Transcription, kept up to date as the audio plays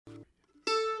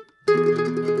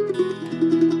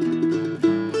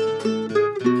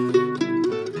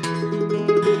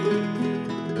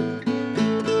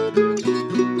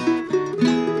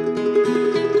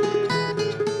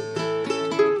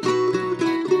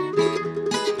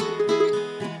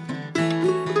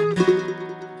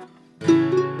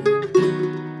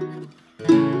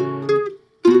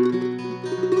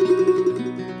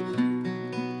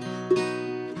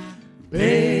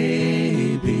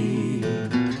Baby,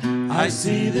 I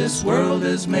see this world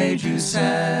has made you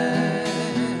sad.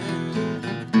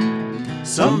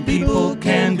 Some people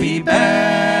can be bad.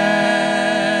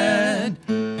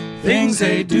 Things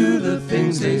they do, the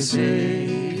things they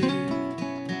say.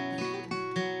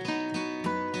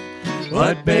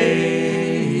 But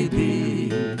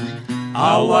baby,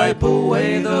 I'll wipe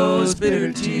away those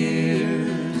bitter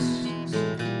tears.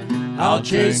 I'll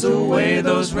chase away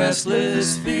those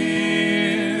restless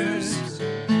fears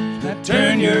that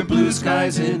turn your blue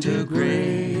skies into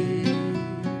gray.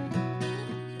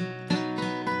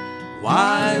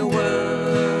 Why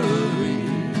worry?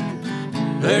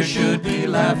 There should be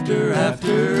laughter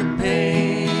after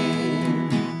pain.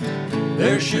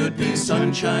 There should be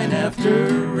sunshine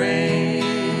after rain.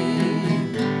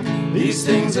 These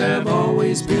things have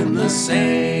always been the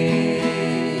same.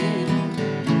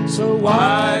 So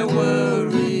why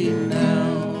worry now?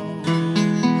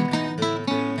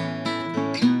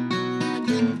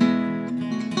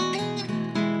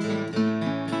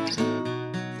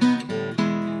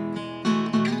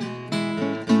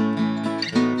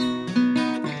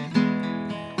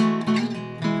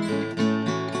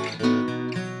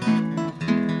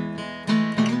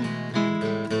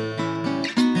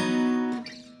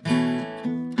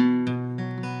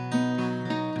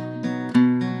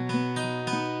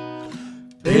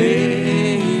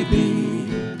 Baby,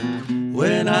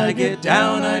 when I get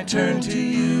down I turn to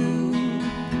you,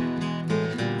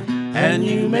 and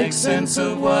you make sense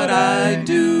of what I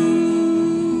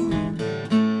do,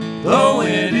 though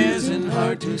it isn't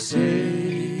hard to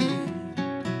say.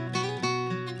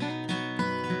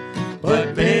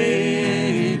 But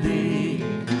baby,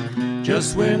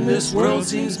 just when this world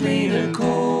seems mean and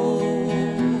cold,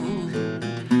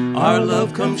 our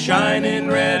love comes shining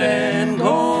red and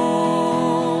gold.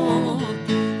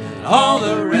 All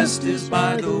the rest is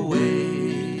by the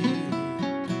way.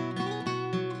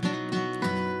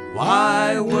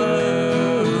 Why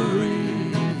worry?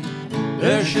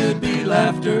 There should be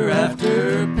laughter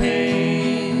after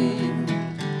pain.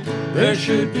 There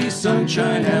should be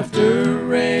sunshine after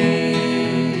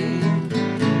rain.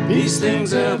 These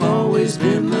things have always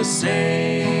been the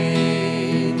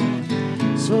same.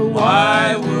 So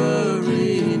why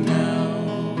worry now?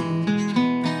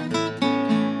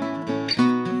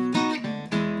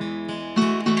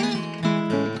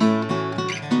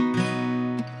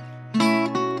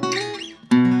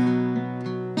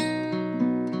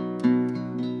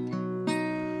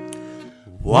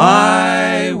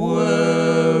 Why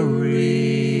worry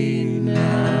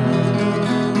now?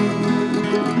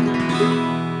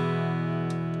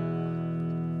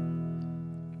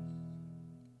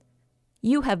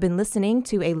 You have been listening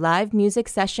to a live music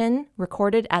session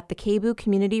recorded at the KBOO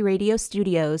Community Radio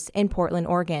Studios in Portland,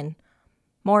 Oregon.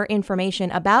 More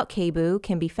information about KBOO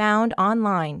can be found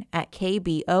online at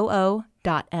kboo.fm.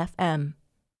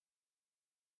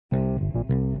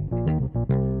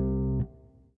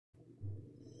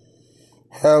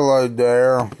 Hello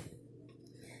there.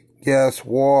 Guess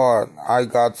what? I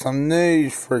got some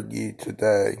news for you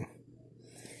today,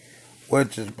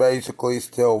 which is basically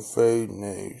still food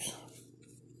news.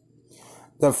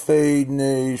 The food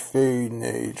news,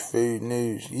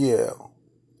 yeah.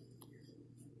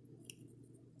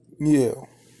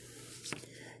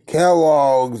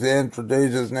 Kellogg's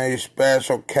introduces new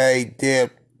Special K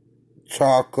dipped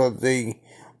chocolatey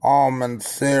almond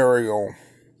cereal.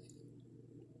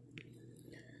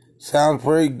 Sounds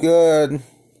pretty good.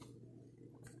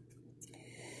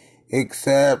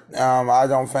 Except, I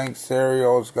don't think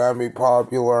cereal is going to be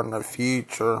popular in the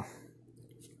future.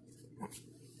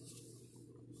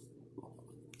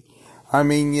 I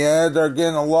mean, yeah, they're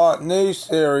getting a lot of new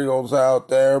cereals out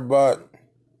there, but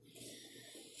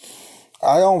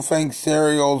I don't think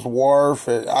cereal's worth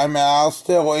it. I mean, I'll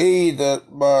still eat it,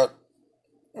 but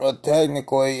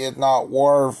technically it's not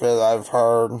worth it, I've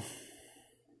heard.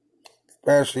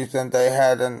 Especially since they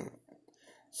hadn't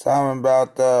something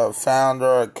about the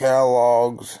founder of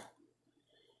Kellogg's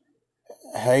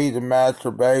hated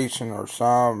masturbation or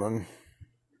something.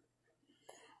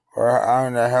 Or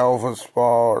owned a health and spa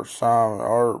or something.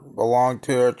 Or belonged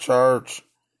to a church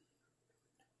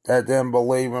that didn't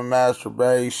believe in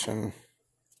masturbation.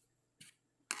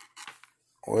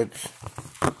 Which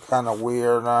kind of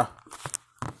weird. I'm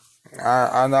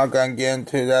not gonna get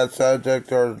into that subject,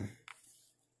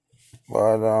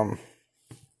 but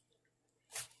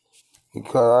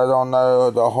because I don't know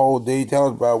the whole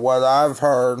details, but what I've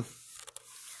heard,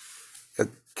 the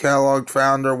Kellogg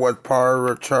founder was part of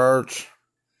a church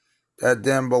that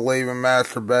didn't believe in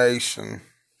masturbation.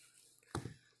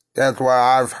 That's what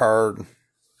I've heard.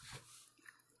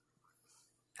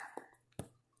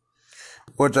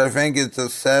 Which I think is the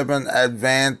Seventh-day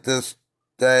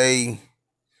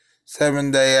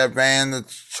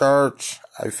Adventist Church,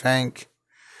 I think.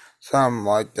 Something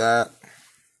like that.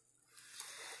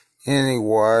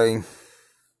 Anyway,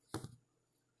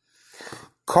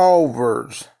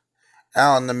 Culver's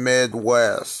out in the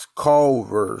Midwest.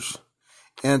 Culver's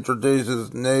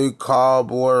introduces new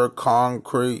cobbler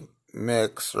concrete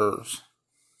mixers.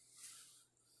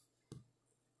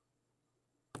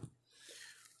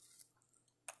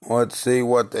 Let's see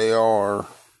what they are.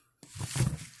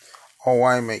 Oh,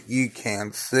 wait a minute, you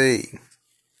can't see.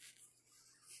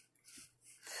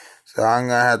 So I'm going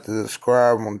to have to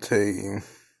describe them to you.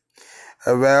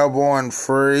 Available in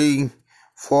free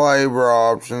flavor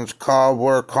options,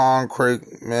 cobbler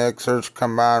concrete mixers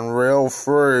combine real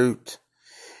fruit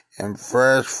and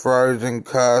fresh frozen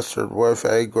custard with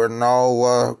a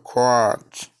granola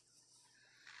crunch.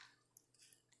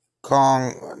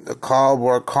 The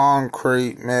cobbler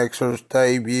concrete mixers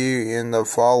debut in the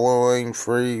following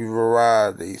three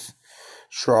varieties: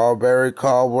 strawberry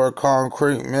cobbler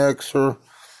concrete mixer,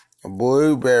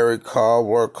 blueberry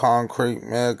cobbler concrete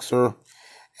mixer,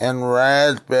 and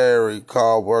raspberry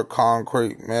cobbler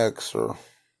concrete mixer.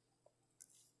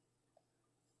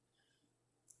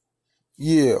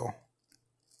 Yeah.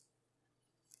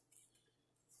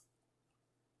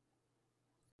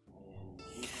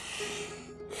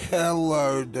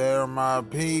 Hello there, my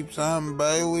peeps. I'm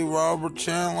Bailey Robert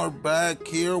Chandler, back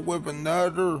here with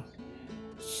another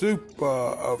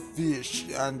super fish.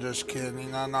 I'm just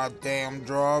kidding. I'm not damn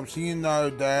drops. You know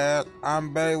that.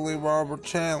 I'm Bailey Robert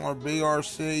Chandler,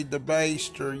 BRC the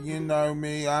Baster. You know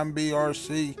me. I'm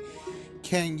BRC.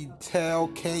 Can you tell?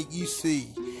 Can't you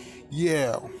see?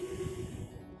 Yeah.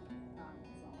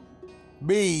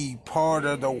 Be part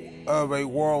of a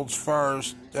world's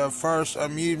first, the first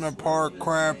amusement park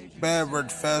craft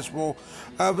beverage festival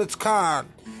of its kind.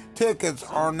 Tickets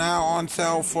are now on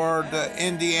sale for the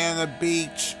Indiana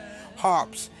Beach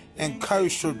Hops and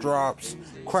Coaster Drops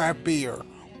Craft Beer,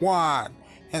 Wine,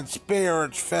 and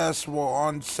Spirits Festival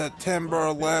on September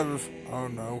 11th. Oh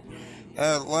no.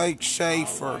 At Lake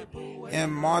Schaefer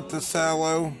in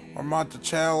Monticello,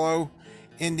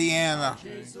 Indiana.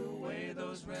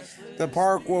 The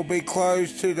park will be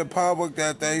closed to the public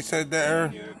that day, so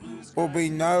there will be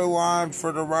no line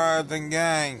for the rides and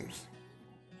games.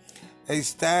 A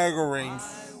staggering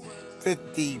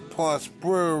 50 plus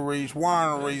breweries,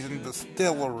 wineries, and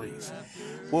distilleries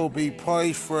will be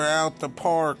placed throughout the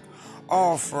park,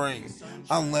 offering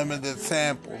unlimited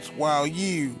samples while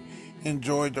you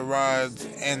enjoy the rides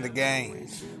and the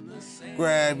games.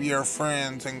 Grab your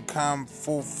friends and come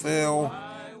fulfill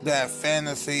that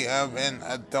fantasy of an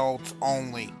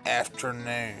adults-only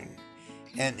afternoon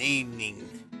and evening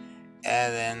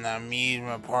at an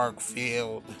amusement park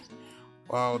field,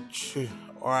 while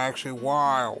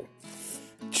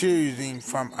choosing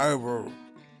from over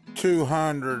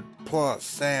 200 plus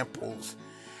samples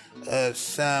of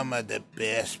some of the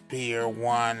best beer,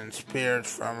 wine, and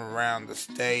spirits from around the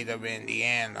state of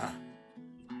Indiana.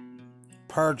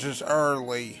 Purchase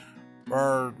early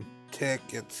bird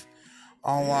tickets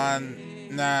online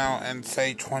now and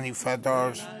save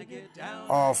 $25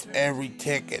 off every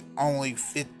ticket, only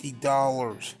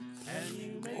 $50.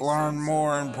 Learn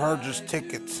more and purchase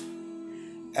tickets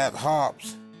at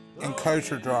Hops and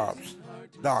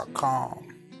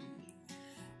CoasterDrops.com.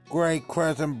 Great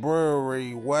Crescent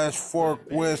Brewery, West Fork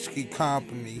Whiskey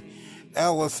Company,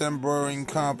 Ellison Brewing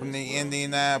Company,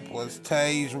 Indianapolis,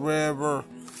 Taze River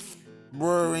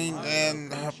Brewing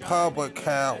and Public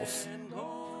House,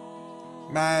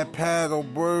 Mad Paddle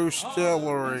Brew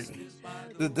Distillery,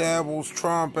 The Devil's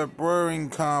Trumpet Brewing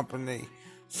Company,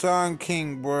 Sun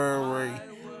King Brewery,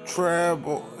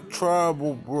 Trouble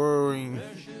Brewing,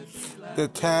 The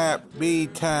Tap,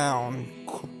 B-Town,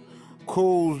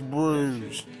 Cool's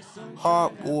Brews,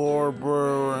 Hop Lore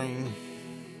Brewing,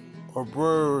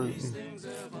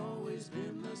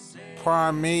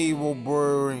 Primeval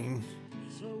Brewing,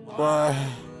 by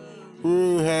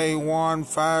Ruhe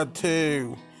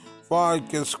 152,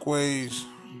 Vodka Squeeze.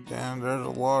 Damn, there's a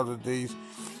lot of these.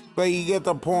 But you get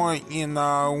the point, you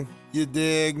know. You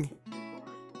dig?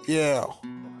 Yeah.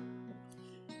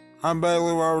 I'm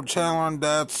Bailey Robert Chandler, and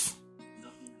that's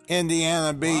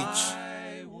Indiana Beach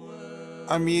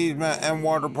Amusement and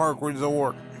Water Park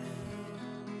Resort.